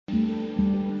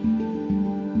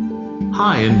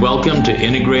Hi, and welcome to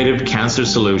Integrative Cancer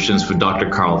Solutions with Dr.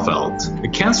 Karlfeldt. A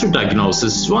cancer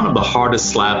diagnosis is one of the hardest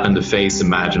slap in the face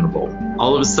imaginable.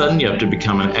 All of a sudden, you have to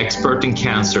become an expert in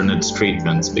cancer and its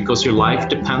treatments because your life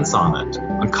depends on it.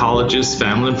 Oncologists,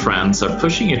 family, and friends are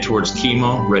pushing you towards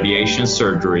chemo, radiation,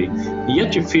 surgery, and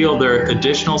yet you feel there are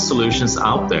additional solutions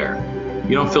out there.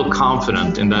 You don't feel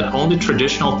confident in that only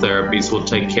traditional therapies will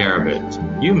take care of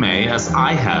it. You may, as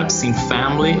I have, seen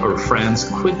family or friends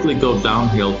quickly go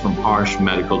downhill from harsh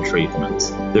medical treatments.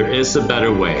 There is a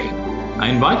better way. I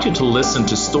invite you to listen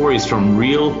to stories from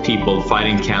real people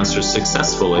fighting cancer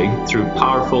successfully through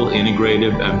powerful,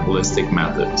 integrative, and holistic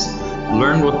methods.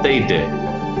 Learn what they did.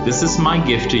 This is my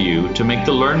gift to you to make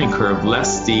the learning curve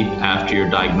less steep after your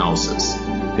diagnosis.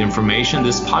 The information in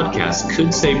this podcast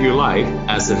could save your life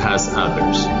as it has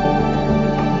others.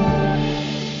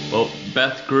 Well,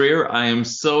 Beth Greer, I am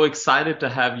so excited to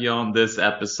have you on this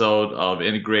episode of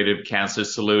Integrative Cancer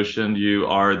Solution. You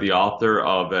are the author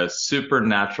of A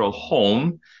Supernatural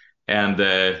Home.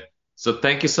 And so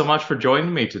thank you so much for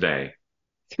joining me today.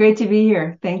 It's great to be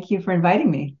here. Thank you for inviting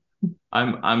me.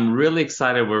 I'm really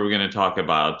excited what we're going to talk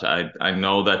about. I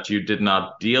know that you did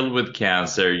not deal with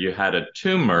cancer. You had a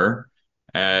tumor.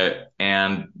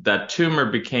 And that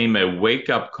tumor became a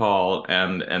wake-up call,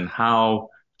 and how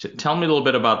tell me a little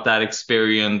bit about that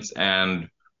experience and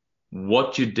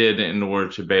what you did in order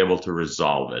to be able to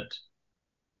resolve it.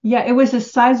 Yeah, it was a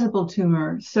sizable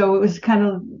tumor. So it was kind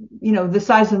of, the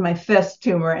size of my fist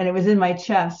tumor, and it was in my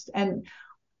chest. And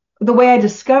the way I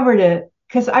discovered it,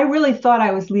 because I really thought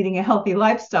I was leading a healthy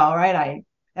lifestyle, right? I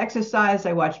exercised,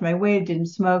 I watched my weight, didn't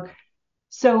smoke.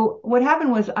 So what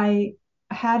happened was I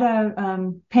had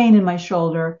a pain in my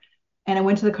shoulder, and I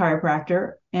went to the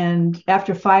chiropractor, and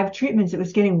after 5 treatments it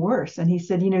was getting worse, and he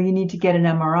said, you need to get an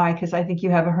MRI because I think you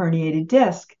have a herniated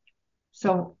disc.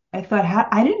 So I thought,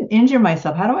 I didn't injure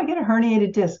myself, how do I get a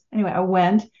herniated disc? Anyway, I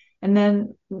went, and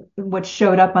then what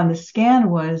showed up on the scan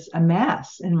was a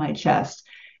mass in my chest.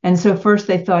 And so first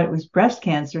they thought it was breast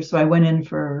cancer, so I went in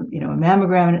for a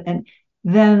mammogram, and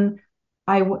then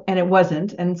and it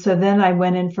wasn't. And so then I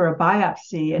went in for a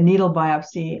biopsy, a needle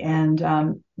biopsy,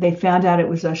 and they found out it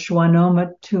was a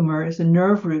schwannoma tumor. It's a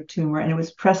nerve root tumor, and it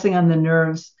was pressing on the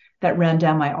nerves that ran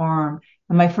down my arm.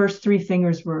 And my first 3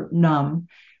 fingers were numb.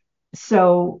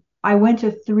 So I went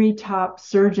to 3 top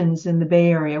surgeons in the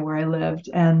Bay Area where I lived,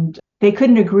 and they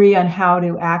couldn't agree on how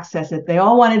to access it. They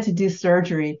all wanted to do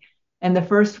surgery. And the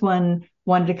first one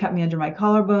wanted to cut me under my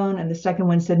collarbone, and the second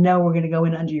one said, no, we're going to go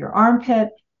in under your armpit.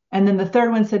 And then the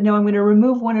third one said, no, I'm going to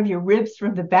remove one of your ribs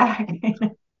from the back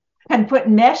and put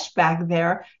mesh back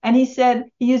there. And he said,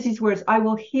 he used these words, I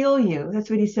will heal you. That's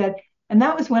what he said. And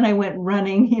that was when I went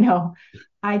running.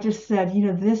 I just said,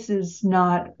 this is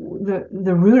not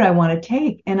the route I want to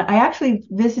take. And I actually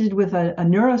visited with a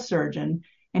neurosurgeon,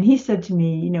 and he said to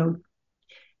me,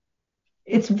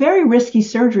 it's very risky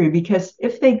surgery because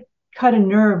if they cut a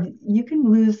nerve, you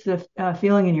can lose the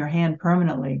feeling in your hand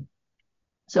permanently.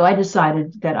 So I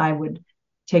decided that I would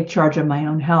take charge of my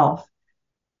own health.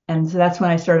 And so that's when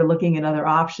I started looking at other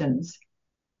options.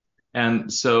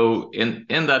 And so in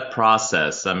that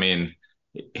process, I mean,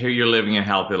 here you're living a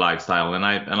healthy lifestyle. And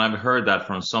I've heard that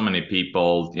from so many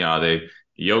people, they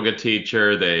yoga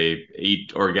teacher, they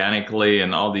eat organically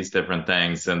and all these different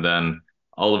things. And then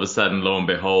all of a sudden, lo and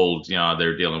behold,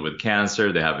 they're dealing with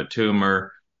cancer, they have a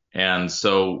tumor. And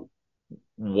so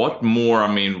what more,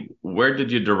 where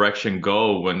did your direction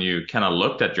go when you kind of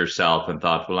looked at yourself and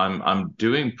thought, well, I'm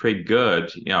doing pretty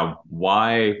good.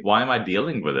 Why am I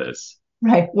dealing with this?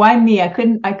 Right. Why me? I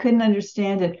couldn't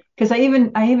understand it because I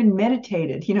even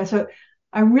meditated, so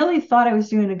I really thought I was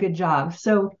doing a good job.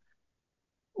 So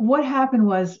what happened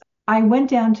was I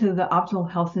went down to the Optimal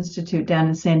Health Institute down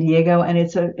in San Diego, and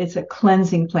it's a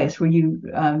cleansing place where you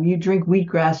drink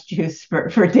wheatgrass juice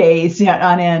for days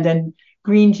on end, and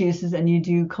green juices, and you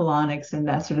do colonics and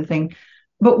that sort of thing.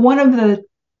 But one of the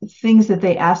things that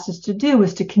they asked us to do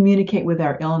was to communicate with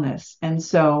our illness. And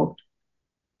so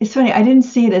it's funny, I didn't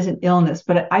see it as an illness,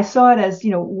 but I saw it as,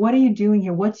 what are you doing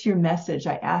here? What's your message?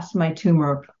 I asked my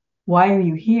tumor, why are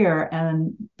you here?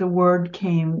 And the word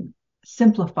came,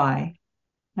 simplify.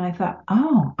 And I thought,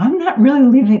 oh, I'm not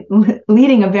really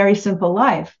leading a very simple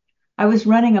life. I was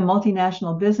running a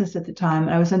multinational business at the time,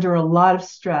 and I was under a lot of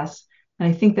stress. And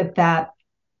I think that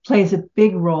plays a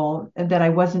big role that I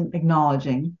wasn't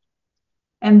acknowledging.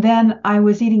 And then I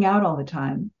was eating out all the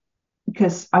time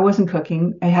because I wasn't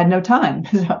cooking. I had no time.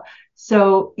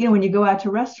 So when you go out to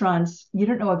restaurants, you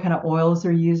don't know what kind of oils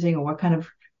they're using or what kind of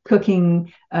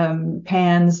cooking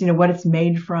pans, what it's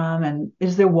made from, and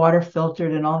is their water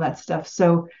filtered and all that stuff.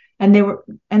 So, and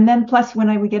then plus when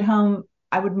I would get home,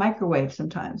 I would microwave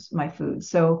sometimes my food.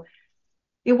 So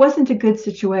it wasn't a good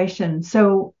situation.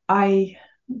 So I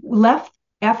left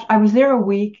after I was there a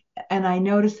week, and I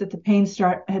noticed that the pain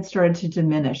had started to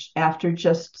diminish after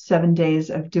just 7 days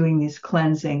of doing these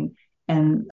cleansing.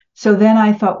 And so then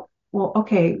I thought, well,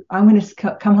 okay, I'm going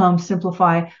to come home,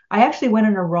 simplify. I actually went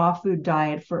on a raw food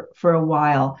diet for a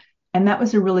while, and that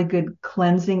was a really good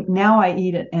cleansing. Now I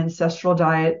eat an ancestral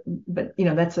diet, but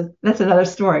that's another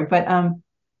story. But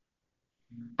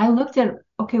I looked at,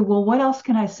 okay, well, what else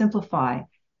can I simplify?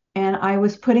 And I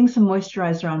was putting some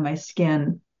moisturizer on my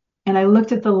skin, and I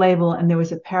looked at the label, and there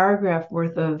was a paragraph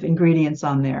worth of ingredients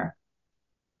on there.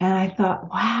 And I thought,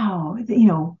 wow,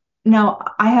 now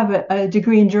I have a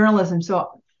degree in journalism,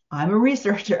 so I'm a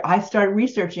researcher. I started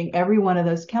researching every one of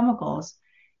those chemicals,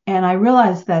 and I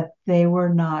realized that they were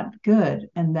not good,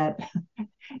 and that,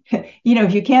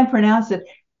 if you can't pronounce it.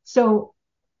 So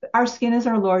our skin is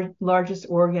our largest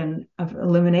organ of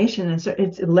elimination, and so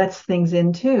it lets things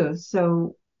in too.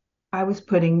 So I was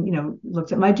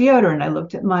looked at my deodorant, I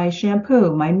looked at my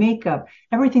shampoo, my makeup,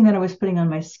 everything that I was putting on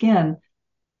my skin.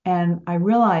 And I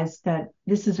realized that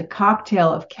this is a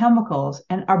cocktail of chemicals,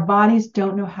 and our bodies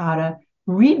don't know how to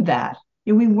read that.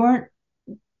 We weren't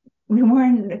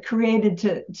created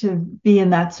to be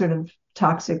in that sort of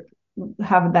toxic,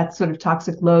 have that sort of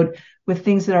toxic load with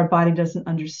things that our body doesn't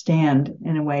understand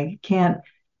in a way.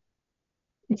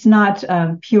 It's not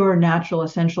pure natural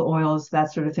essential oils,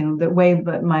 that sort of thing, the way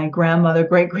that my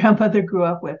great grandmother grew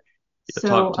up with.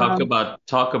 So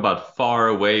Talk about far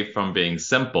away from being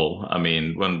simple. I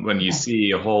mean, when you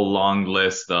see a whole long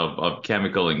list of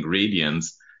chemical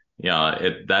ingredients,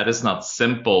 that is not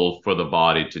simple for the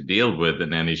body to deal with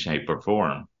in any shape or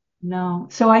form. No.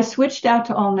 So I switched out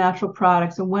to all natural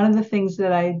products. And one of the things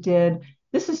that I did,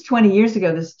 this is 20 years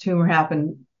ago, this tumor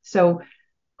happened. So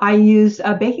I use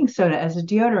baking soda as a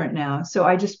deodorant now. So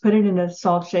I just put it in a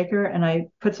salt shaker, and I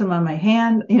put some on my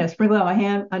hand, sprinkle it on my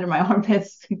hand, under my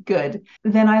armpits. Good.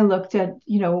 Then I looked at,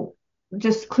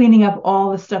 just cleaning up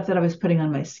all the stuff that I was putting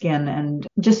on my skin, and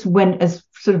just went as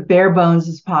sort of bare bones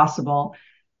as possible.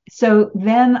 So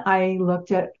then I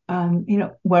looked at,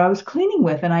 what I was cleaning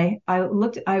with, and I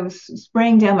was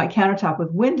spraying down my countertop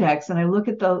with Windex, and I look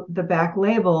at the back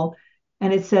label,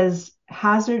 and it says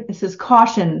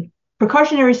caution,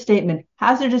 precautionary statement,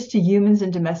 hazardous to humans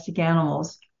and domestic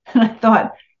animals. And I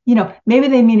thought, maybe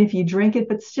they mean if you drink it,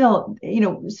 but still,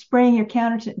 spraying your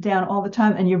counter down all the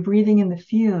time, and you're breathing in the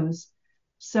fumes.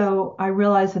 So I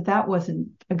realized that wasn't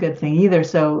a good thing either.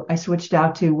 So I switched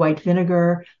out to white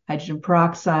vinegar, hydrogen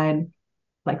peroxide,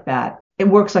 like that. It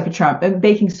works like a charm. And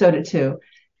baking soda too.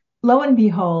 Lo and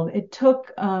behold, it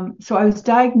took, so I was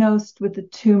diagnosed with the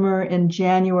tumor in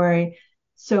January.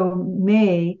 So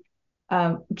May,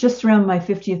 just around my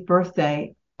 50th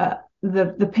birthday,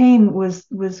 the pain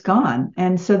was gone.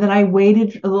 And so then I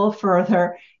waited a little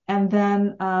further, and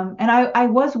then and I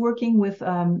was working with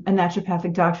a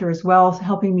naturopathic doctor as well,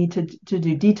 helping me to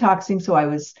do detoxing. So I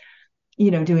was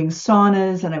doing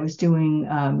saunas, and I was doing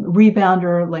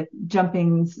rebounder, like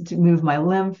jumping to move my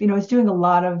lymph. I was doing a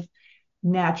lot of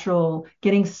natural,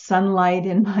 getting sunlight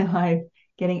in my life,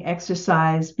 getting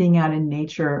exercise, being out in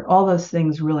nature. All those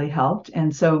things really helped.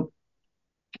 And so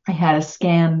I had a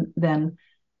scan. Then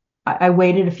I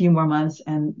waited a few more months,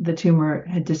 and the tumor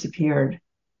had disappeared.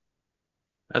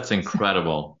 That's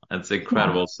incredible. That's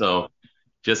incredible. Yeah. So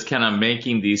just kind of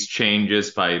making these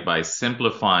changes by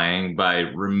simplifying, by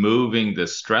removing the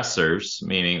stressors,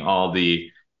 meaning all the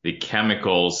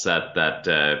chemicals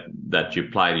that you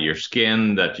apply to your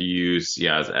skin, that you use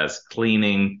as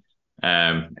cleaning,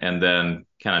 and then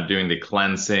kind of doing the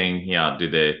cleansing, do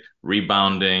the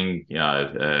rebounding,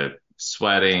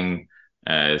 sweating,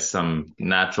 some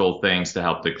natural things to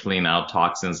help to clean out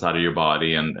toxins out of your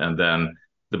body, and then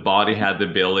the body had the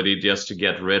ability just to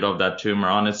get rid of that tumor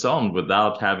on its own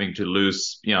without having to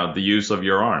lose, the use of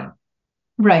your arm.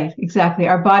 Right, exactly.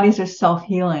 Our bodies are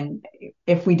self-healing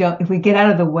if we get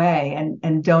out of the way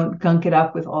and don't gunk it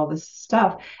up with all this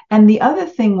stuff. And the other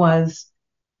thing was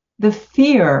the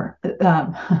fear.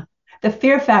 The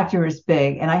fear factor is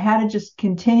big, and I had to just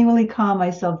continually calm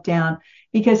myself down,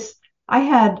 because I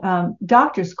had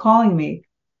doctors calling me.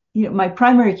 My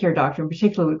primary care doctor in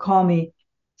particular would call me.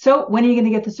 So when are you going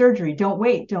to get the surgery? Don't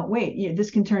wait.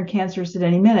 This can turn cancerous at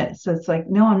any minute. So it's like,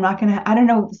 no, I'm not going to. I don't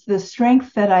know the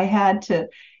strength that I had to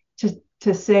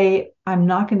say I'm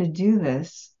not going to do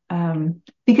this,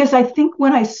 because I think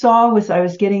when I saw I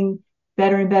was getting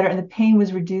better and better, and the pain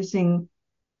was reducing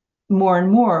more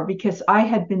and more, because I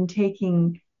had been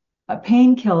taking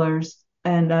painkillers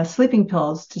and sleeping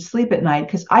pills to sleep at night,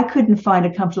 because I couldn't find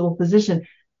a comfortable position.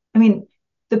 I mean,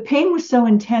 the pain was so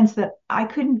intense that I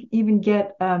couldn't even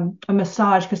get a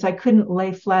massage because I couldn't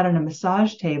lay flat on a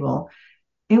massage table.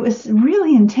 It was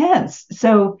really intense.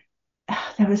 So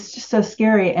that was just so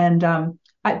scary. And then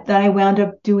I wound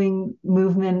up doing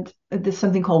movement. There's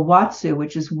something called Watsu,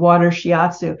 which is water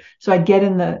shiatsu. So I'd get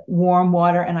in the warm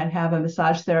water and I'd have a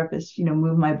massage therapist,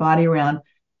 move my body around.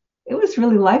 It was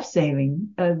really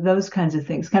life-saving, those kinds of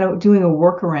things, kind of doing a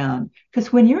workaround.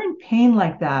 Because when you're in pain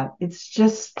like that, it's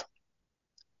just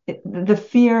the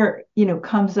fear,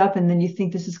 comes up, and then you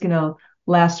think this is going to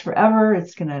last forever.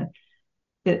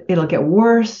 It'll get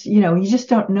worse. You just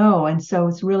don't know. And so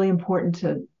it's really important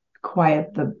to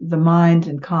quiet the mind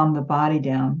and calm the body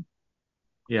down.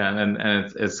 Yeah, and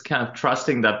it's kind of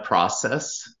trusting that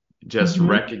process, just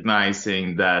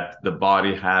recognizing that the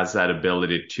body has that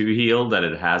ability to heal, that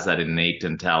it has that innate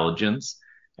intelligence,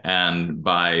 and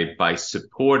by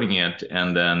supporting it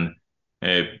and then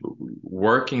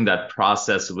working that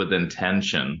process with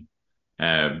intention,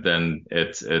 then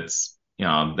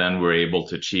then we're able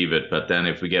to achieve it. But then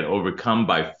if we get overcome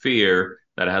by fear,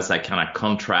 that has that kind of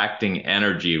contracting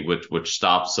energy, which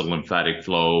stops the lymphatic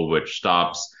flow, which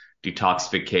stops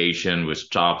detoxification, which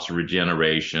stops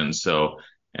regeneration. So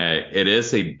it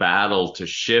is a battle to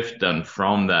shift then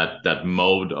from that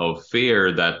mode of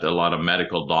fear that a lot of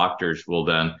medical doctors will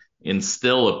then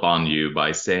instill upon you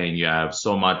by saying you have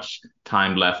so much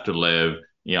time left to live.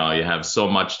 You have so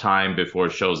much time before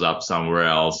it shows up somewhere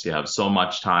else. You have so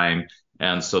much time.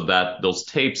 And so that those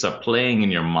tapes are playing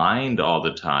in your mind all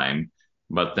the time.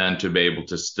 But then to be able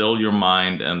to still your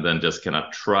mind and then just kind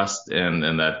of trust in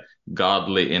that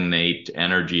godly innate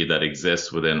energy that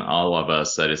exists within all of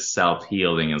us, that is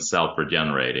self-healing and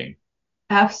self-regenerating.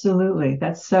 Absolutely.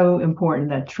 That's so important,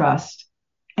 that trust.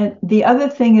 And the other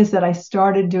thing is that I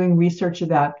started doing research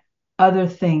about other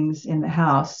things in the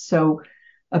house. So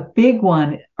a big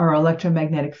one are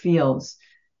electromagnetic fields.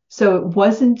 So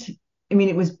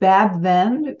it was bad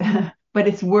then, but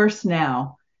it's worse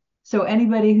now. So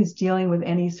anybody who's dealing with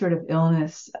any sort of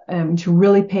illness, to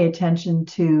really pay attention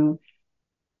to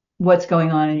what's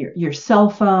going on in your cell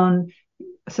phone.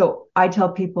 So I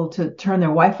tell people to turn their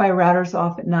Wi-Fi routers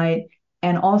off at night,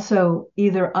 and also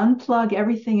either unplug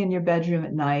everything in your bedroom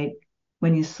at night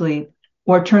when you sleep,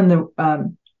 or turn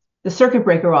the circuit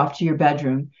breaker off to your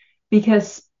bedroom.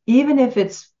 Because even if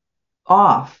it's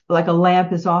off, like a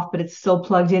lamp is off, but it's still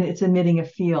plugged in, it's emitting a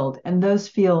field. And those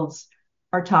fields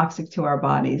are toxic to our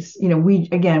bodies. We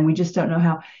just don't know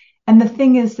how. And the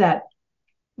thing is that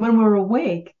when we're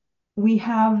awake, we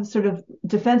have sort of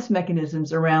defense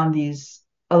mechanisms around these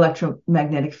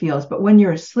electromagnetic fields. But when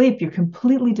you're asleep, you're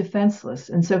completely defenseless.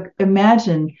 And so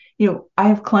imagine, I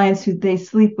have clients who they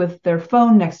sleep with their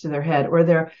phone next to their head, or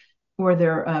their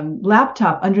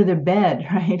laptop under their bed,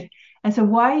 right? And so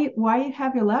why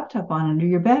have your laptop on under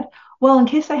your bed? Well, in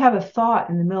case I have a thought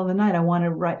in the middle of the night, I want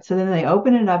to write. So then they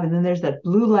open it up, and then there's that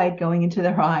blue light going into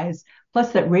their eyes,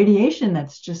 plus that radiation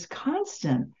that's just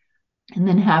constant. And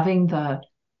then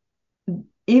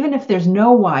even if there's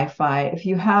no Wi-Fi, if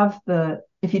you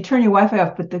turn your Wi-Fi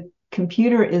off, but the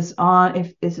computer is on,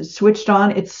 if it's switched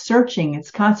on,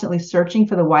 it's constantly searching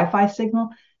for the Wi-Fi signal.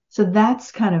 So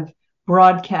that's kind of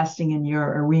broadcasting in your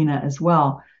arena as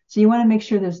well. So you want to make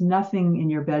sure there's nothing in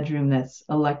your bedroom that's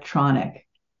electronic.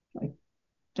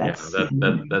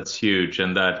 That's huge.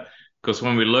 And that, because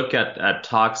when we look at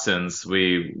toxins,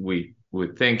 we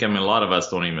think, a lot of us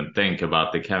don't even think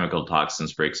about the chemical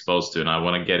toxins we're exposed to. And I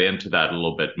want to get into that a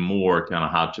little bit more, kind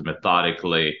of how to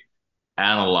methodically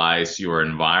analyze your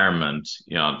environment,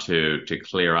 to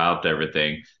clear out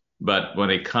everything. But when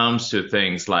it comes to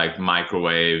things like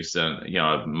microwaves and,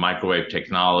 microwave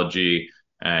technology,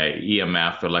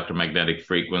 EMF, electromagnetic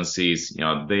frequencies,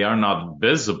 they are not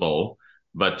visible,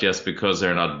 but just because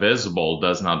they're not visible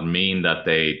does not mean that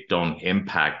they don't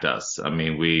impact us.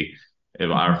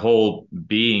 Our whole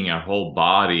being, our whole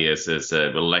body is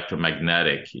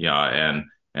electromagnetic,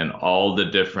 and all the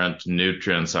different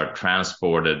nutrients are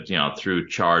transported, through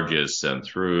charges and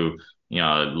through,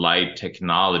 light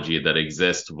technology that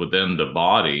exists within the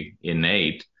body,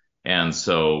 innate. And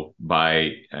so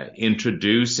by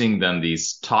introducing then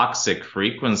these toxic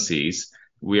frequencies,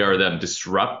 we are then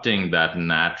disrupting that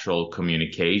natural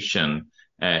communication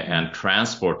and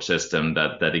transport system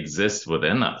that exists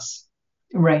within us.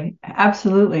 Right.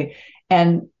 Absolutely.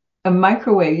 And a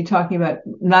microwave, you're talking about,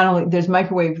 not only there's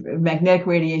microwave magnetic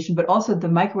radiation, but also the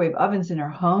microwave ovens in our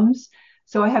homes.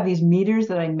 So I have these meters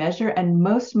that I measure, and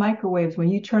most microwaves, when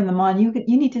you turn them on, you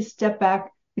need to step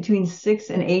back between 6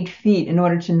 and 8 feet in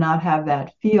order to not have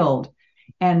that field.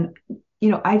 And,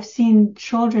 I've seen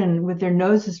children with their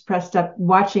noses pressed up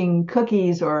watching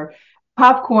cookies or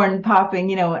popcorn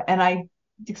popping, and I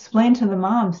explained to the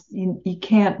moms, you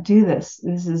can't do this.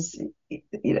 This is,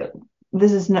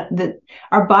 this is not that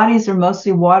our bodies are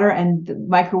mostly water, and the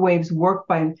microwaves work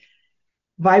by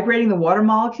vibrating the water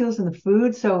molecules in the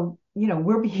food. So,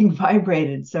 we're being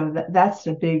vibrated. So that's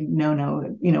a big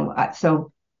no-no,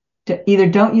 so to either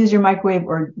don't use your microwave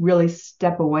or really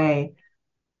step away.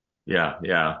 Yeah,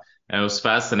 yeah. And it was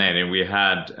fascinating. We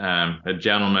had a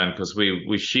gentleman because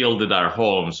we shielded our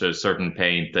homes, so a certain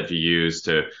paint that you use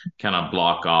to kind of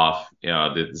block off,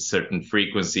 the certain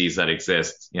frequencies that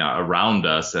exist, around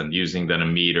us, and using then a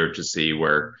meter to see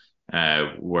where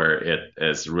it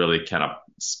is really kind of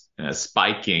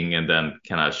spiking, and then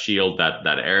kind of shield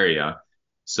that area.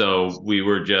 So we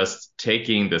were just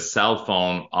taking the cell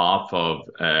phone off of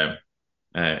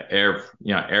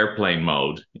airplane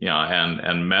mode,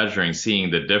 and measuring,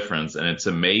 seeing the difference. And it's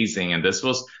amazing. And this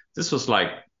was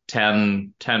like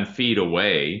 10 feet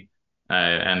away,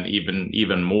 and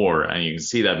even more. And you can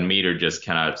see that meter just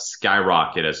kind of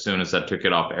skyrocket as soon as I took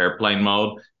it off airplane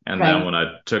mode. And Right. Then when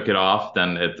I took it off,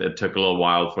 then it took a little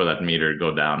while for that meter to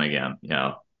go down again.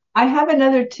 I have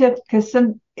another tip, because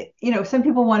some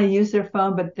people want to use their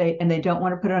phone, but they don't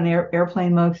want to put it on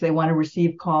airplane mode because they want to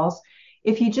receive calls.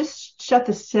 If you just shut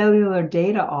the cellular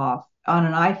data off on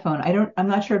an iPhone, I'm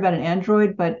not sure about an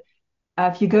Android, but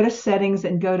if you go to settings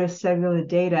and go to cellular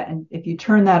data, and if you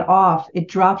turn that off, it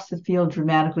drops the field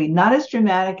dramatically. Not as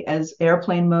dramatic as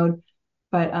airplane mode,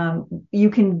 but you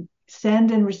can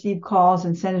send and receive calls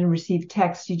and send and receive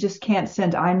texts. You just can't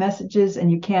send iMessages,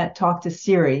 and you can't talk to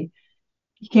Siri.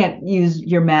 You can't use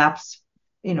your maps,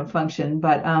 function.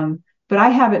 But I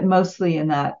have it mostly in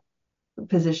that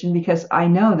position, because I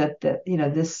know that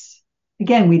this,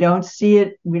 again, we don't see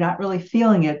it, we're not really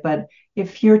feeling it, but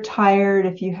if you're tired,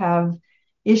 if you have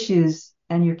issues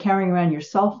and you're carrying around your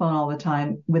cell phone all the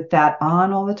time with that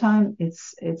on all the time,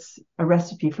 it's a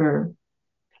recipe for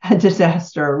a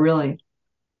disaster, really.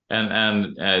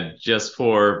 And just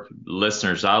for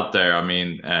listeners out there, I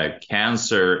mean,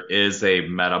 cancer is a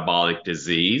metabolic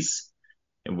disease,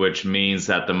 which means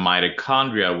that the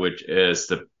mitochondria, which is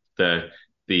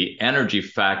the energy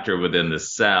factor within the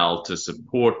cell to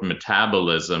support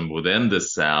metabolism within the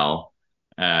cell,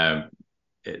 is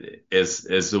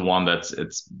the one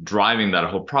it's driving that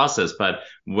whole process. But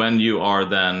when you are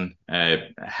then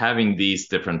having these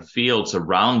different fields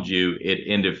around you, it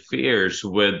interferes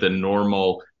with the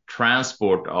normal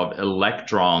transport of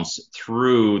electrons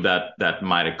through that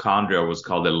mitochondria, was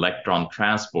called electron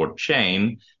transport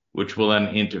chain, which will then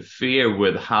interfere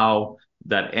with how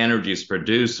that energy is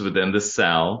produced within the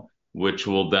cell, which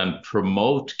will then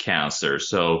promote cancer.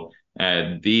 So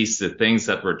the things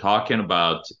that we're talking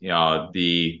about,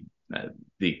 the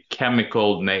the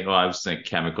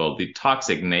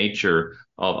toxic nature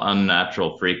of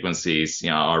unnatural frequencies,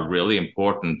 are really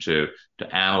important to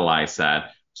analyze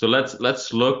that. So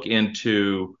let's look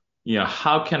into,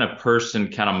 how can a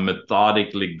person kind of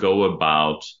methodically go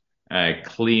about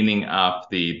cleaning up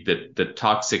the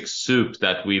toxic soup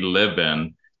that we live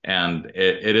in. And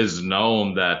it is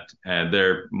known that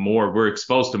we're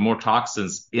exposed to more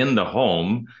toxins in the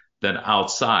home than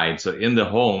outside. So in the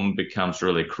home becomes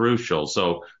really crucial.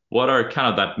 So what are kind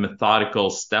of that methodical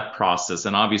step process?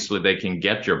 And obviously they can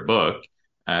get your book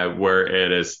where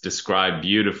it is described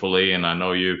beautifully. And I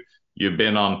know you've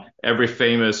been on every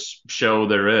famous show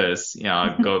there is,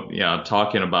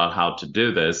 talking about how to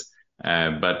do this.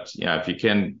 But if you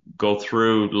can go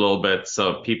through a little bit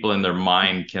so people in their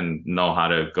mind can know how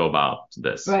to go about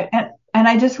this. Right. And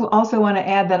I just also want to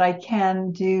add that I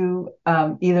can do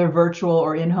either virtual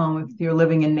or in-home if you're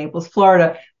living in Naples,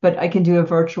 Florida, but I can do a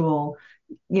virtual,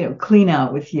 clean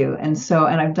out with you. And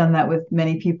I've done that with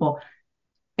many people.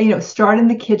 Start in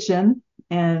the kitchen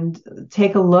and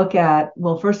take a look at,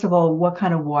 well, first of all, what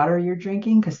kind of water you're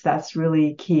drinking, because that's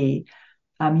really key.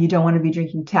 You don't want to be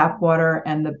drinking tap water,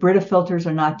 and the Brita filters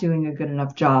are not doing a good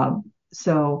enough job.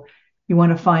 So you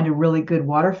want to find a really good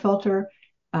water filter.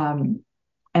 And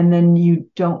then you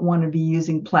don't want to be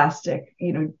using plastic.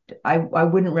 I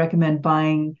wouldn't recommend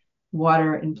buying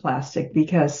water in plastic,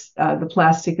 because the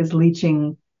plastic is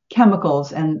leaching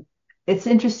chemicals. And it's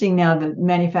interesting now that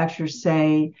manufacturers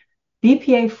say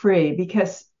BPA free,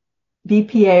 because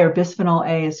BPA, or bisphenol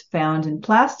A, is found in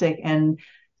plastic. And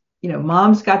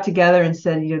moms got together and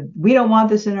said, we don't want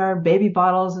this in our baby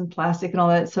bottles and plastic and all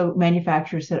that. So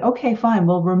manufacturers said, okay, fine,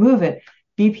 we'll remove it.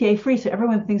 BPA free. So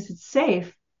everyone thinks it's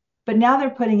safe, but now they're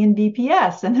putting in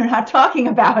BPS and they're not talking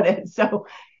about it. So,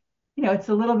 it's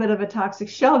a little bit of a toxic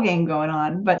shell game going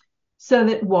on. But so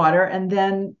that water, and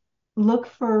then look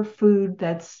for food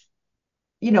that's,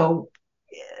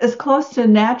 as close to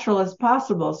natural as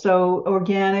possible. So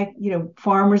organic,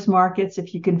 farmers markets,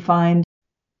 if you can find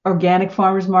organic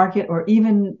farmers market, or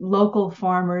even local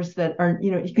farmers that are,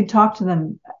 you can talk to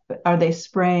them. Are they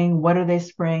spraying? What are they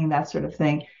spraying? That sort of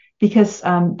thing. Because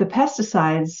the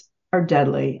pesticides are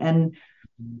deadly. And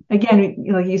again,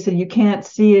 like you said, you can't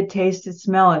see it, taste it,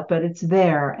 smell it, but it's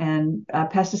there. And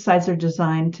pesticides are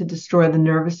designed to destroy the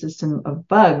nervous system of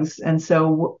bugs. And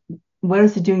so what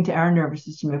is it doing to our nervous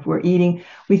system? If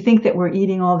we think that we're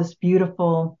eating all this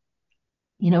beautiful,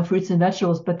 fruits and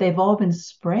vegetables, but they've all been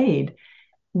sprayed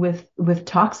with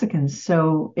toxicants.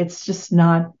 So it's just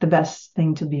not the best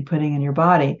thing to be putting in your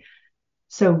body.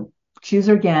 So choose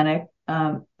organic,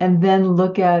 and then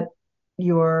look at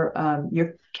your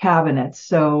cabinets.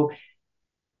 So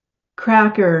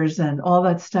crackers and all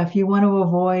that stuff, you want to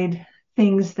avoid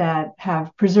things that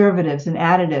have preservatives and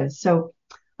additives. So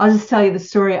I'll just tell you the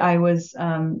story. I was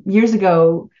years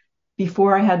ago,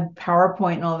 before I had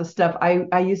PowerPoint and all this stuff,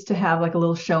 I used to have like a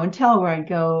little show and tell where I'd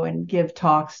go and give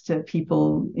talks to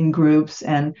people in groups.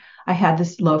 And I had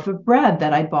this loaf of bread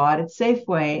that I bought at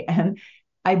Safeway. And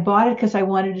I bought it because I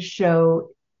wanted to show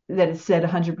that it said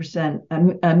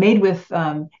 100% made with,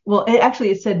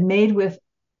 it said made with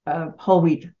whole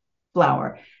wheat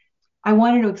flour. I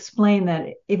wanted to explain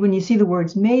that when you see the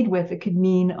words made with, it could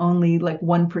mean only like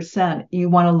 1%. You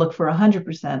want to look for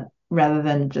 100% rather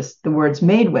than just the words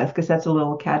made with, because that's a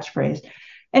little catchphrase.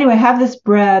 Anyway, I have this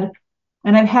bread,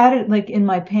 and I've had it like in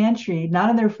my pantry, not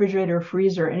in the refrigerator or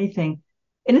freezer or anything.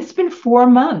 And it's been 4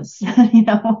 months,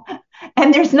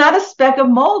 and there's not a speck of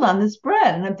mold on this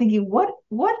bread. And I'm thinking, what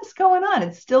is going on?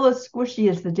 It's still as squishy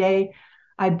as the day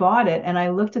I bought it. And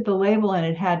I looked at the label, and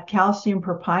it had calcium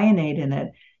propionate in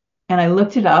it. And I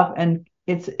looked it up, and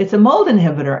it's a mold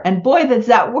inhibitor. And boy, does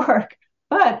that work.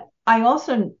 But I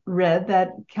also read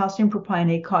that calcium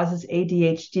propionate causes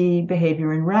ADHD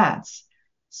behavior in rats.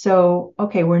 So,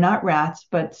 okay, we're not rats,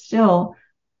 but still,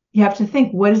 you have to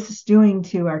think, what is this doing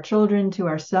to our children, to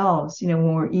ourselves,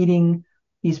 when we're eating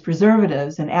these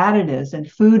preservatives and additives and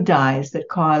food dyes that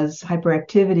cause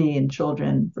hyperactivity in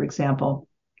children, for example.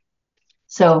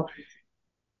 So,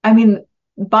 I mean,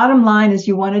 bottom line is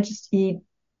you want to just eat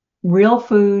real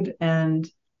food and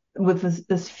with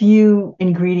as few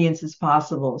ingredients as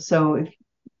possible. So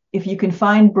if you can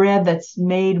find bread that's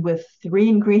made with 3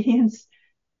 ingredients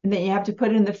and then you have to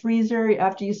put it in the freezer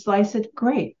after you slice it,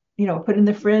 great. Put it in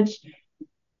the fridge.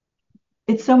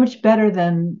 It's so much better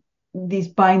than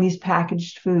buying these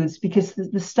packaged foods, because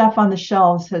the stuff on the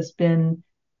shelves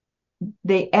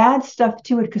they add stuff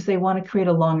to it because they want to create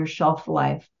a longer shelf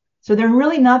life. So they're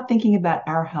really not thinking about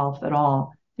our health at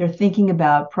all. They're thinking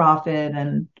about profit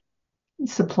and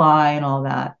supply and all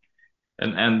that.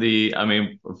 And I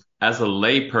mean, as a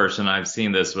layperson, I've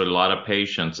seen this with a lot of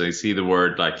patients. They see the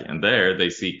word like in there, they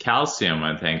see calcium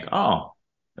and think, oh,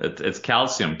 it's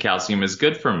calcium. Calcium is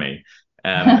good for me.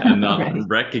 And not right.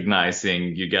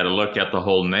 Recognizing you got to look at the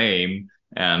whole name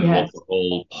and Yes. what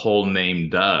the whole name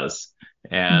does.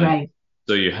 And right.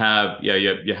 So you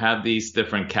have these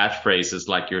different catchphrases,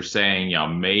 like you're saying,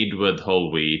 made with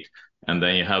whole wheat. And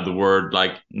then you have the word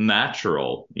like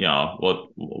natural.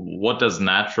 What does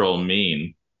natural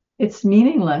mean? It's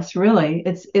meaningless, really.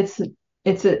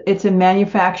 It's a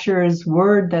manufacturer's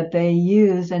word that they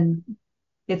use, and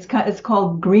it's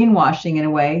called greenwashing in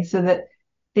a way, so that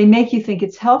they make you think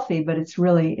it's healthy, but it's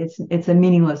really it's a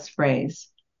meaningless phrase.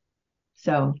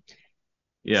 So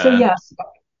yeah. So yes.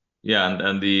 Yeah,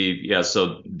 I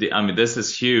mean, this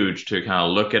is huge to kind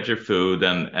of look at your food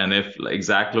and if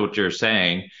exactly what you're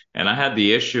saying. And I had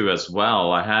the issue as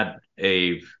well. I had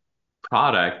a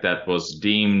product that was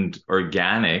deemed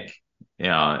organic,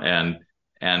 and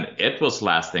it was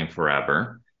lasting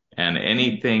forever. And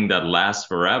anything that lasts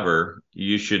forever,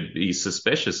 you should be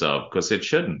suspicious of, because it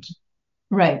shouldn't.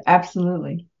 Right,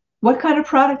 absolutely. What kind of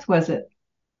product was it?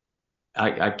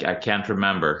 I can't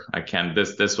remember. I can't.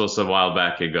 This was a while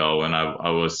back ago, and I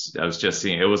was just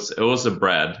seeing it was a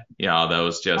bread. That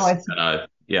was just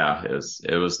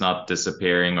it was not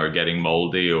disappearing or getting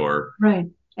moldy or right.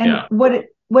 And what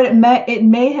it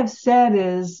may have said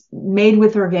is made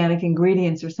with organic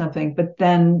ingredients or something, but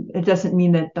then it doesn't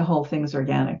mean that the whole thing's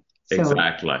organic. So,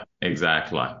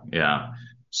 exactly. Yeah.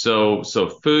 So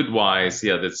food wise,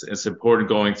 it's important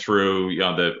going through,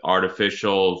 the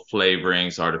artificial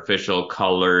flavorings, artificial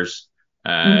colors,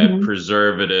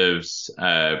 preservatives,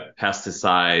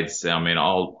 pesticides. I mean,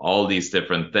 all these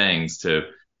different things to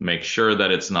make sure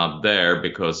that it's not there,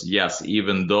 because yes,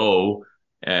 even though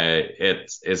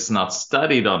it's not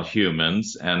studied on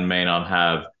humans and may not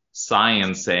have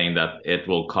science saying that it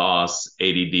will cause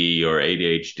ADD or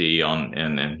ADHD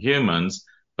in humans,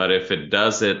 But if it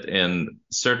does it in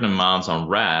certain amounts on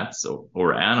rats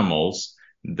or animals,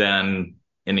 then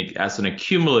as an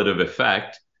accumulative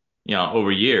effect,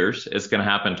 over years, it's going to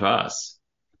happen to us.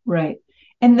 Right.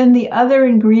 And then the other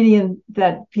ingredient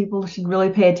that people should really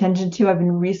pay attention to, I've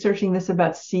been researching this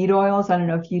about seed oils. I don't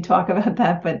know if you talk about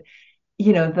that, but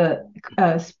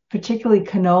the particularly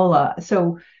canola.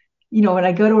 So, when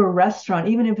I go to a restaurant,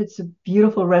 even if it's a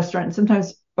beautiful restaurant, and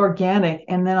sometimes organic,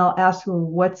 and then I'll ask them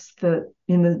what's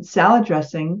in the salad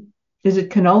dressing, is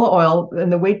it canola oil?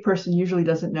 And the wait person usually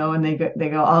doesn't know, and they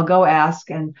go, I'll go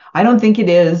ask, and I don't think it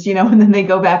is, and then they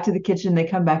go back to the kitchen, they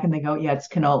come back and they go, yeah, it's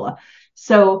canola.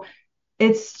 So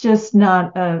it's just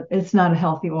it's not a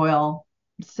healthy oil.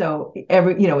 So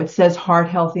it says heart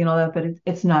healthy and all that, but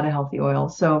it's not a healthy oil.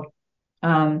 So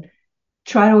um,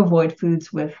 try to avoid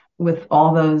foods with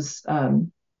all those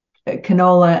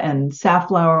canola and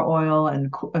safflower oil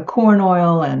and corn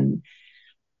oil and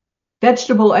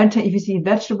vegetable. And if you see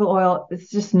vegetable oil, it's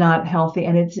just not healthy,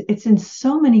 and it's in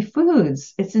so many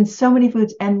foods. It's in so many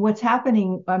foods, and what's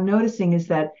happening, I'm noticing, is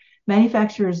that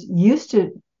manufacturers used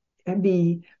to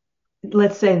be,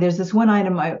 let's say there's this one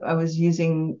item I was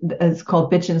using, it's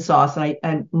called bitchin sauce, and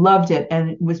I loved it, and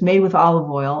it was made with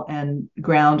olive oil and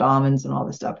ground almonds and all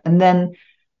this stuff. And then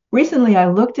recently I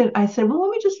said, well, let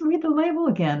me just read the label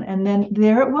again. And then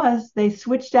there it was. They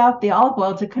switched out the olive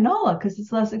oil to canola because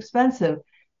it's less expensive.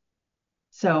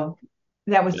 So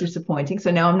that was disappointing.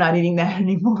 So now I'm not eating that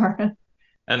anymore.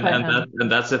 And But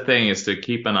that's the thing, is to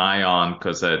keep an eye on,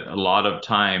 because a lot of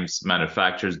times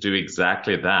manufacturers do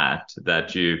exactly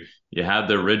that you have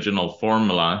the original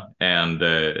formula, and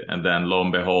then lo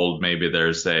and behold, maybe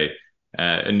there's a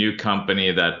new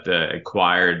company that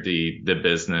acquired the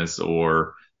business,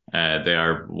 or they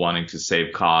are wanting to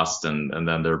save cost, and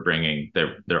then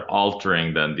they're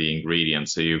altering then the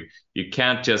ingredients. So you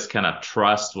can't just kind of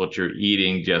trust what you're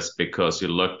eating just because you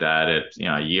looked at it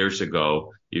years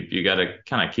ago. You got to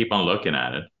kind of keep on looking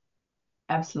at it.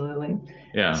 absolutely.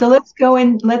 Yeah. So let's go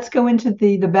into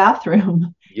the bathroom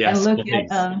and Yes, look at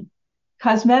please.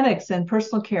 cosmetics and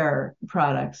personal care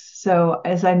products. So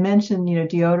as I mentioned,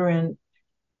 deodorant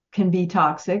can be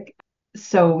toxic.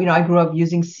 So, I grew up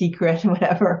using Secret and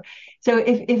whatever. So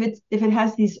if it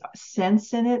has these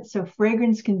scents in it, so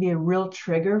fragrance can be a real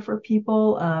trigger for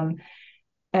people.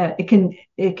 It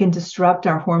can disrupt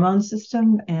our hormone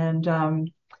system.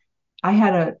 And I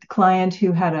had a client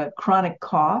who had a chronic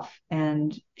cough,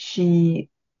 and she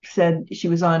said she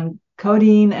was on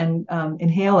codeine and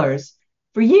inhalers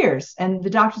for years, and the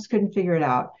doctors couldn't figure it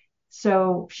out.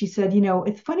 So she said,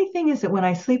 the funny thing is that when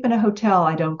I sleep in a hotel,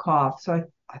 I don't cough. So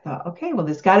I thought, okay, well,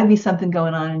 there's got to be something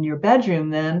going on in your bedroom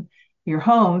then, your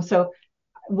home. So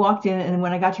I walked in, and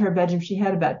when I got to her bedroom, she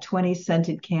had about 20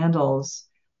 scented candles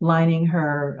lining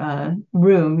her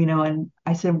room, and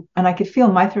I said, and I could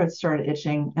feel my throat started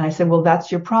itching. And I said, well,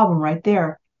 that's your problem right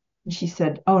there. And she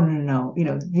said, oh, no, no,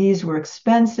 no. These were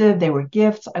expensive. They were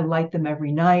gifts. I light them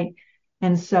every night.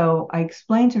 And so I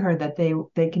explained to her that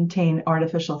they contain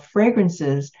artificial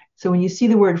fragrances. So when you see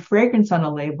the word fragrance on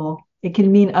a label, it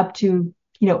can mean up to,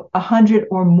 100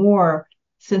 or more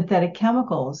synthetic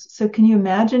chemicals. So can you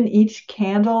imagine each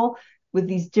candle with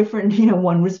these different,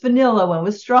 one was vanilla, one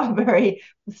was strawberry,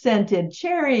 scented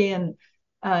cherry, and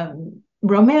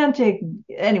romantic.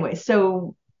 Anyway,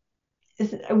 so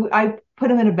I put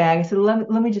them in a bag. I said, let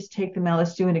me just take them out.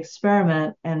 Let's do an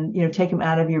experiment, and take them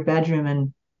out of your bedroom.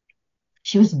 And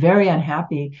she was very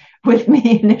unhappy with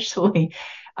me initially.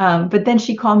 But then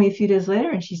she called me a few days later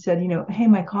and she said, hey,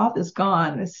 my cough is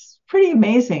gone. It's pretty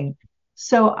amazing.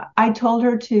 So I told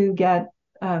her to get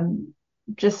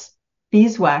just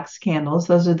beeswax candles.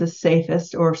 Those are the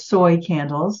safest, or soy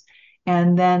candles.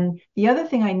 And then the other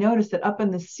thing I noticed, that up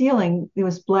in the ceiling, there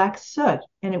was black soot,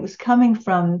 and it was coming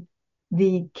from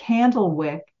the candle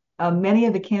wick. Many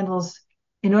of the candles,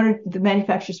 in order, the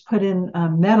manufacturers put in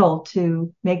metal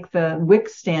to make the wick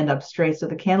stand up straight so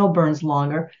the candle burns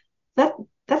longer.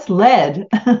 That's lead,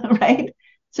 right?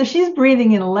 So she's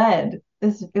breathing in lead.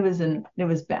 It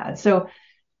was bad. So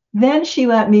then she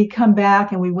let me come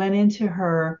back, and we went into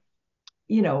her,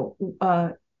 you know,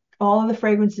 all of the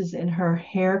fragrances in her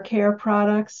hair care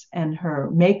products and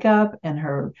her makeup and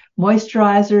her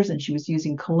moisturizers, and she was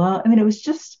using cologne. I mean, it was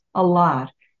just a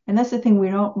lot. And that's the thing, we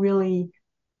don't really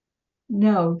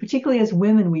know, particularly as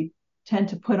women, we tend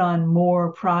to put on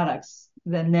more products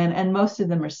than men, and most of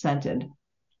them are scented.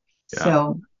 Yeah.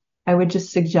 So I would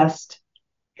just suggest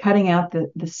cutting out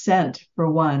the scent for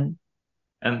one.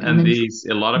 And And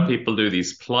a lot of people do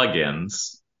these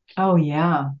plugins. oh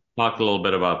yeah. Talk a little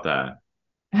bit about that.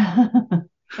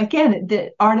 Again,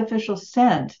 the artificial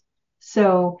scent.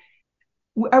 So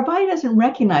our body doesn't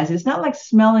recognize it. It's not like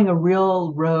smelling a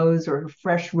real rose or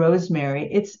fresh rosemary.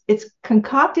 It's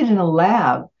concocted in a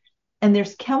lab, and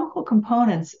there's chemical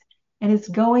components, and it's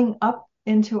going up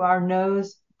into our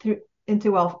nose through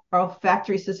into our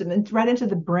olfactory system and right into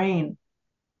the brain.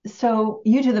 So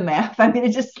you do the math. I mean,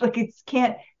 it just like it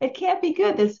can't be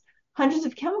good. There's hundreds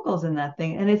of chemicals in that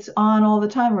thing, and it's on all the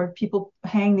time. Where people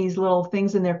hang these little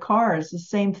things in their cars, the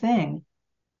same thing.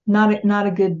 Not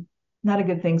a good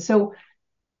thing. So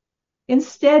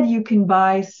instead, you can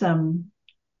buy some,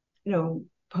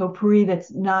 potpourri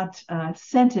that's not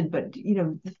scented, but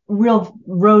real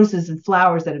roses and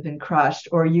flowers that have been crushed,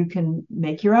 or you can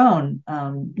make your own.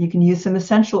 You can use some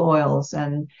essential oils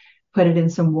and put it in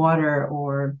some water,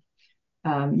 or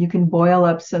you can boil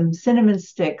up some cinnamon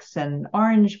sticks and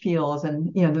orange peels,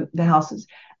 and the houses.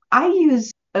 I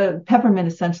use peppermint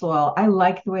essential oil. I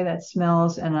like the way that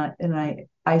smells, and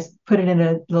I put it in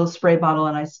a little spray bottle,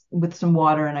 and with some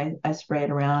water, and I spray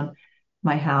it around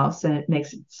my house, and it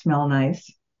makes it smell nice.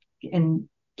 And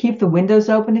keep the windows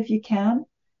open if you can.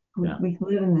 Yeah. We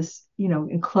live in this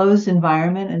enclosed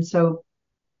environment, and so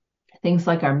things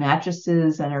like our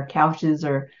mattresses and our couches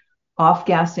are off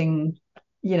gassing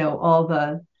all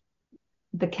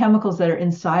the chemicals that are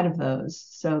inside of those.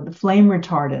 So the flame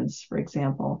retardants, for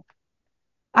example.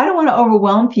 I don't want to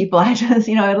overwhelm people. I just,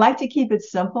 I'd like to keep it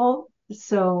simple.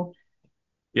 So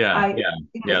Yeah, I,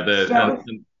 yeah.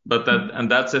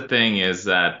 That's the thing is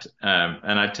that,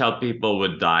 and I tell people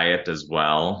with diet as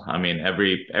well. I mean,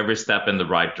 every step in the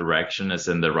right direction is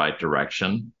in the right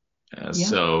direction. yeah,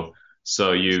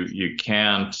 So you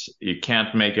can't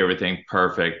make everything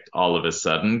perfect all of a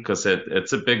sudden, because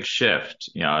it's a big shift.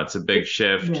 It's a big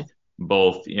shift, yes,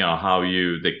 both, how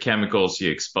the chemicals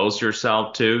you expose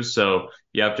yourself to. So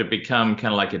you have to become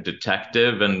kind of like a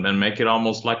detective, and make it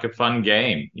almost like a fun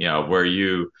game, where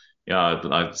you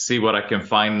like see what I can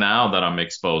find now that I'm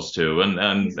exposed to,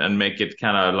 and make it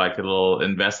kind of like a little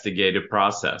investigative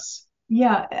process.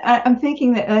 yeah. I'm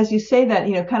thinking that as you say that,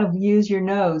 kind of use your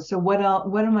nose. So what else?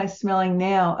 What am I smelling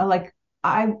now? Like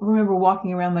I remember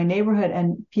walking around my neighborhood,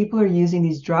 and people are using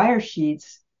these dryer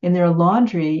sheets in their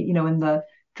laundry, in the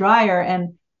dryer,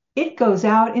 and it goes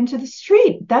out into the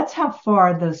street. That's how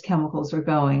far those chemicals are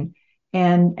going,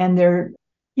 and they're,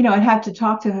 I'd have to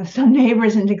talk to some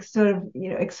neighbors and to sort of,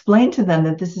 explain to them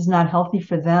that this is not healthy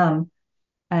for them,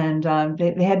 and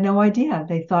they had no idea.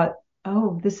 They thought,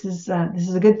 oh, this is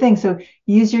a good thing. So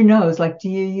use your nose. Like, do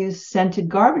you use scented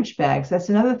garbage bags? That's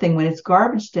another thing. When it's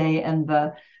garbage day and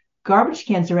the garbage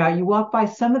cans are out, you walk by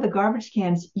some of the garbage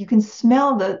cans, you can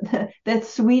smell that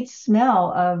sweet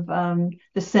smell of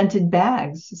the scented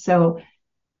bags. So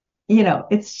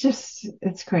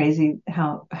it's crazy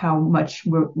how much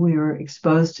we're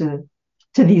exposed to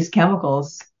these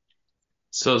chemicals.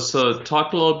 So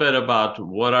talk a little bit about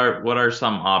what are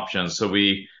some options. So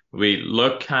we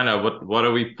look kind of what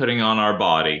are we putting on our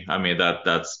body? I mean,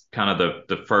 that's kind of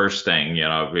the first thing.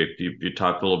 You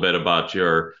talked a little bit about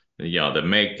your the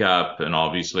makeup, and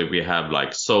obviously we have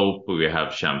like soap, we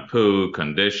have shampoo,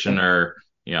 conditioner,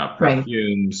 Right.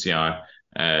 perfumes,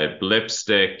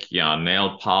 lipstick,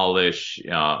 nail polish,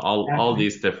 all Exactly.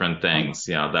 these different things,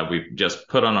 that we just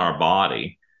put on our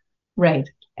body. Right.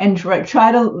 And try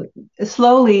to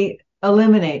slowly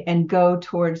eliminate and go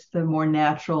towards the more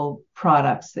natural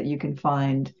products that you can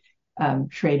find.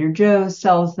 Trader Joe's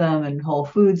sells them, and Whole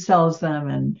Foods sells them,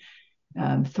 and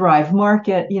Thrive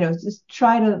Market. Just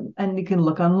try to, and you can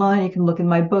look online. You can look in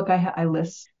my book. I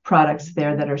list products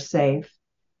there that are safe.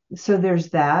 So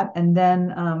there's that. And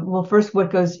then, well, first, what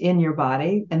goes in your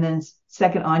body, and then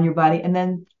second, on your body. And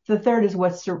then the third is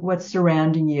what's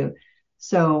surrounding you.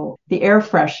 So the air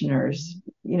fresheners,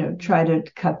 try to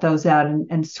cut those out,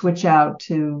 and switch out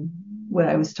to what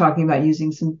I was talking about,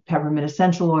 using some peppermint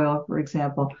essential oil, for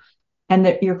example,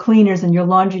 and your cleaners and your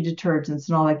laundry detergents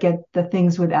and all that. Get the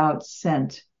things without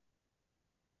scent.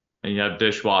 And you have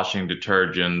dishwashing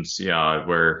detergents,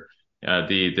 where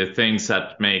the things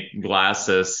that make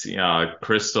glasses,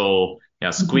 crystal,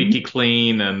 squeaky Mm-hmm.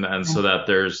 clean, and so that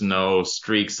there's no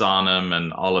streaks on them,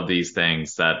 and all of these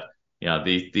things that,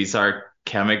 these are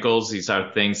chemicals. These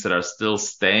are things that are still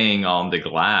staying on the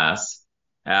glass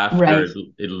after Right.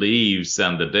 it leaves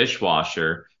and the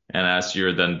dishwasher. And as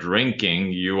you're then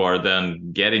drinking, you are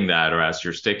then getting that, or as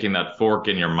you're sticking that fork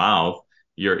in your mouth,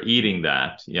 you're eating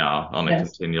that, on a Yes.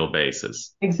 continual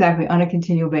basis. Exactly, on a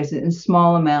continual basis in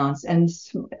small amounts. And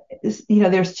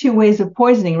there's two ways of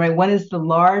poisoning, right? One is the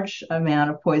large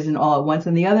amount of poison all at once,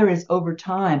 and the other is over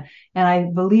time. And I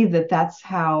believe that that's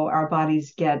how our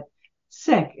bodies get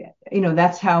sick.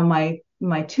 That's how my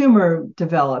tumor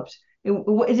developed.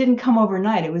 It didn't come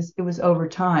overnight. It was over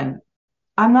time.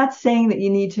 I'm not saying that you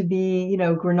need to be,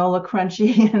 granola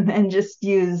crunchy and just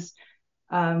use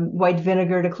white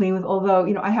vinegar to clean with.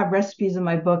 Although, I have recipes in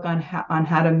my book on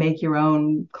how to make your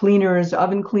own cleaners,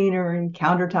 oven cleaner and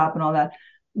countertop and all that.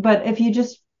 But if you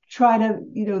just try to,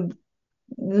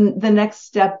 the next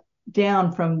step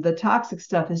down from the toxic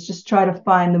stuff is just try to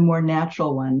find the more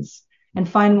natural ones and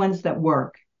find ones that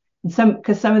work. And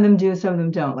because some of them do, some of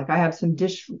them don't. Like I have some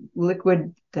dish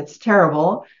liquid that's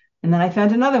terrible, and then I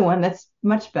found another one that's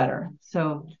much better.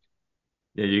 So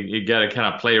yeah, you got to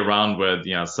kind of play around with,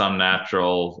 some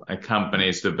natural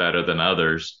companies do better than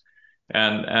others.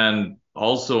 And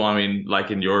also, I mean,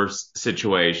 like in your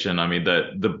situation, I mean,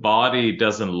 the body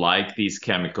doesn't like these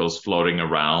chemicals floating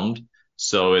around.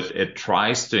 So it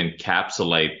tries to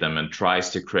encapsulate them and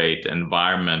tries to create an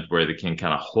environment where they can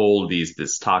kind of hold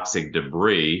this toxic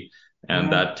debris.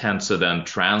 And that tends to then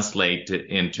translate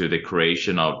into the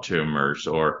creation of tumors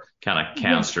or kind of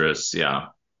cancerous. Yeah.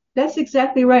 That's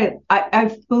exactly right.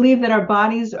 I believe that our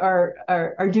bodies are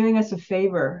doing us a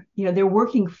favor. They're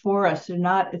working for us.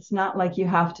 It's not like you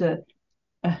have to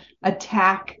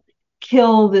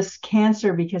kill this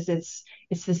cancer because it's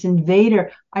this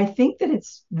invader. I think that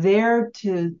it's there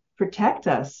to protect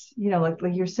us, like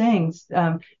you're saying,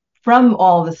 from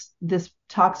all this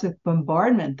toxic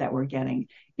bombardment that we're getting.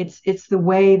 It's the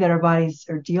way that our bodies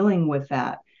are dealing with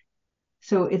that.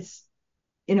 So it's,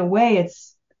 in a way,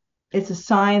 it's a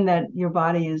sign that your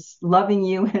body is loving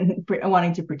you and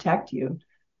wanting to protect you.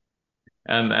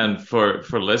 And for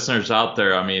listeners out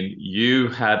there, I mean, you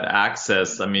had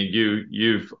access. I mean,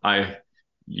 you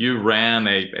ran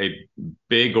a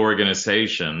big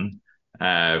organization.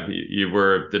 You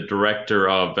were the director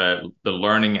of the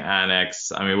Learning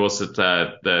Annex. I mean, was it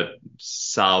the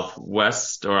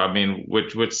Southwest, or I mean,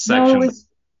 which section? No,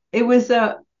 it was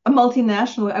a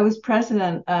multinational. I was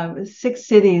president of 6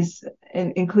 cities,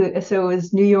 include. So it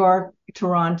was New York,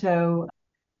 Toronto,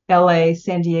 LA,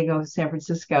 San Diego, San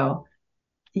Francisco.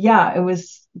 Yeah, it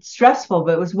was stressful,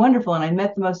 but it was wonderful. And I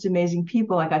met the most amazing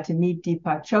people. I got to meet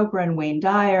Deepak Chopra and Wayne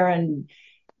Dyer and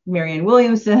Marianne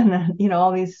Williamson, and,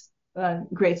 all these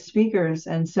great speakers.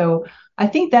 And so I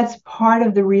think that's part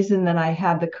of the reason that I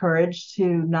had the courage to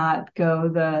not go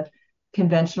the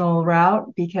conventional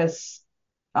route, because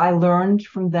I learned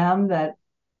from them that,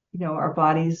 our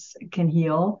bodies can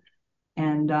heal.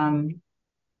 And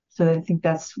so I think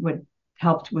that's what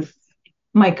helped with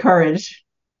my courage.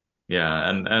 Yeah,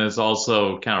 and it's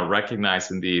also kind of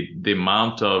recognizing the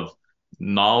amount of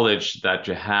knowledge that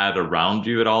you had around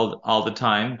you at all the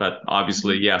time. But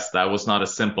obviously, yes, that was not a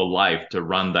simple life to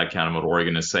run that kind of an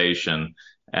organization.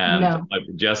 And No.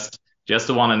 just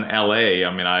the one in LA.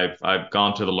 I mean, I've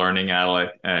gone to the Learning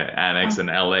Annex in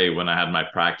LA when I had my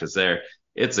practice there.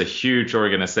 It's a huge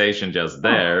organization just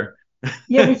there.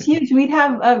 Yeah, it's huge. We'd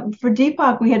have for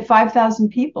Deepak, we had 5,000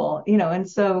 people, and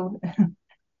so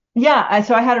yeah,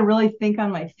 so I had to really think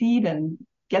on my feet and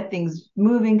get things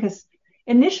moving, because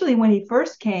initially when he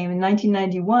first came in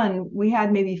 1991, we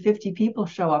had maybe 50 people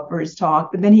show up for his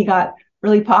talk, but then he got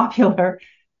really popular.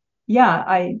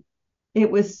 Yeah,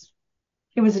 it was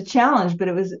a challenge, but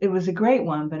it was a great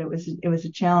one, but it was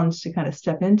a challenge to kind of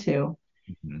step into.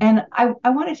 Mm-hmm. And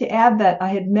I wanted to add that I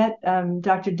had met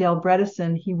Dr. Dale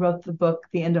Bredesen. He wrote the book,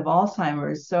 The End of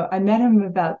Alzheimer's. So I met him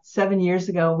about 7 years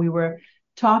ago. We were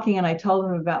talking and I told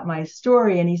him about my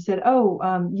story, and he said,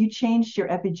 "Oh, you changed your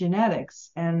epigenetics."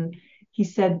 And he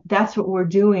said, "That's what we're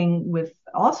doing with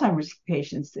Alzheimer's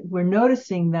patients. We're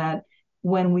noticing that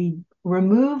when we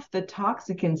remove the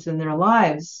toxicants in their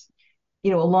lives,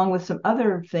 along with some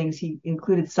other things, he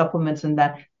included supplements and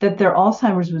that their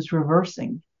Alzheimer's was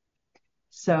reversing."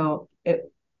 So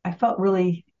I felt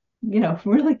really,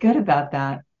 really good about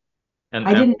that. And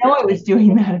I didn't know I was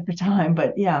doing that at the time,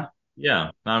 but yeah.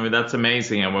 Yeah, I mean, that's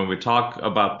amazing. And when we talk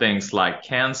about things like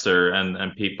cancer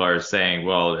and people are saying,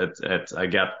 well,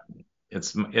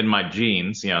 it's in my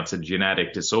genes, it's a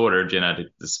genetic disorder, genetic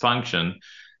dysfunction.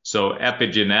 So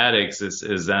epigenetics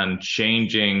is then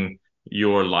changing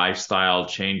your lifestyle,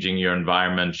 changing your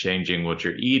environment, changing what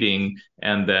you're eating,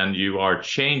 and then you are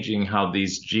changing how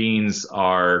these genes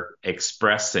are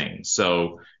expressing.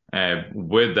 So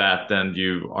with that, then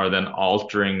you are then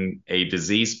altering a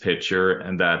disease picture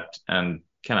and kind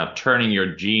of turning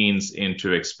your genes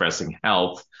into expressing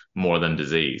health more than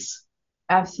disease.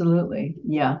 Absolutely.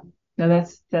 Yeah. No,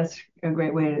 that's a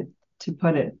great way to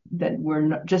put it, that we're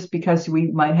not, just because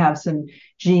we might have some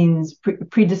genes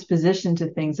predisposition to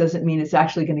things doesn't mean it's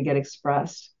actually going to get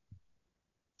expressed.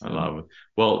 I love it.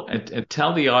 Well,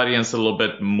 tell the audience a little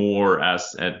bit more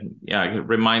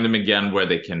remind them again where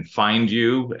they can find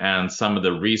you and some of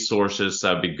the resources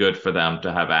that would be good for them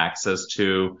to have access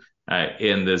to,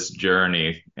 in this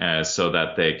journey so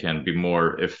that they can be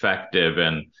more effective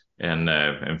in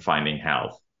finding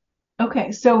health?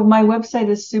 Okay, so my website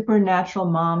is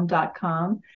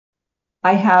supernaturalmom.com.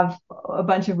 I have a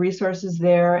bunch of resources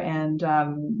there, and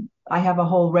I have a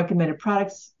whole recommended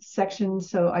products section.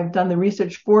 So I've done the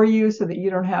research for you so that you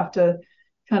don't have to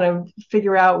kind of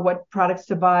figure out what products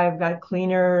to buy. I've got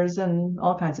cleaners and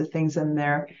all kinds of things in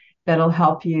there that'll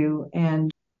help you.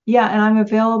 And yeah, and I'm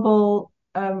available.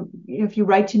 If you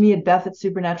write to me at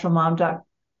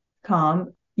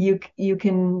beth@supernaturalmom.com, you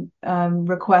can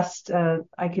request.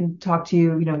 I can talk to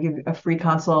you. Give a free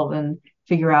consult and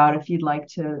figure out if you'd like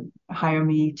to hire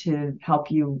me to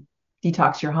help you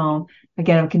detox your home.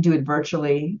 Again, I can do it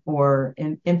virtually or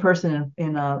in person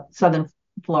in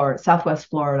Southwest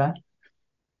Florida.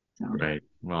 So. Right.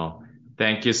 Well,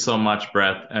 thank you so much,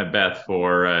 Beth,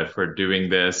 for doing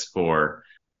this, for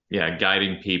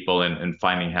guiding people in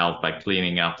finding health by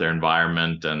cleaning up their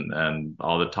environment and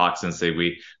all the toxins that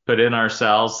we put in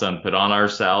ourselves and put on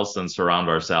ourselves and surround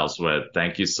ourselves with.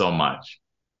 Thank you so much.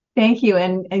 Thank you,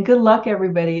 and good luck,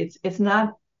 everybody. It's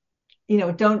not,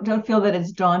 don't feel that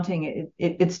it's daunting.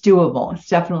 It's doable. It's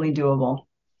definitely doable.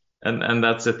 And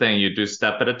that's the thing. You do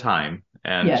step at a time.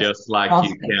 And yes, just like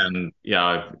you can,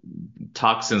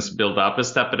 toxins build up a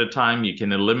step at a time, you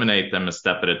can eliminate them a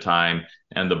step at a time.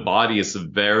 And the body is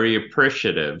very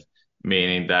appreciative,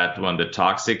 meaning that when the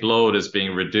toxic load is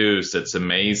being reduced, it's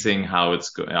amazing how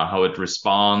it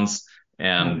responds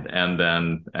and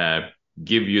then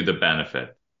give you the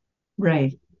benefit.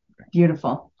 Right.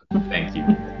 Beautiful. Thank you.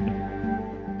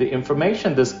 The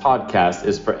information in this podcast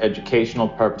is for educational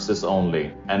purposes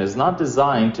only and is not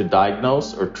designed to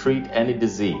diagnose or treat any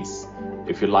disease.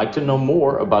 If you'd like to know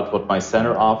more about what my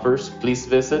center offers, please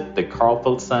visit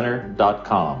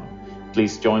thekarlfeldcenter.com.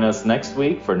 Please join us next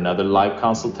week for another live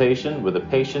consultation with a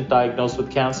patient diagnosed with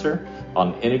cancer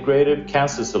on Integrative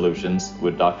Cancer Solutions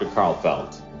with Dr.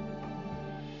 Karlfeldt.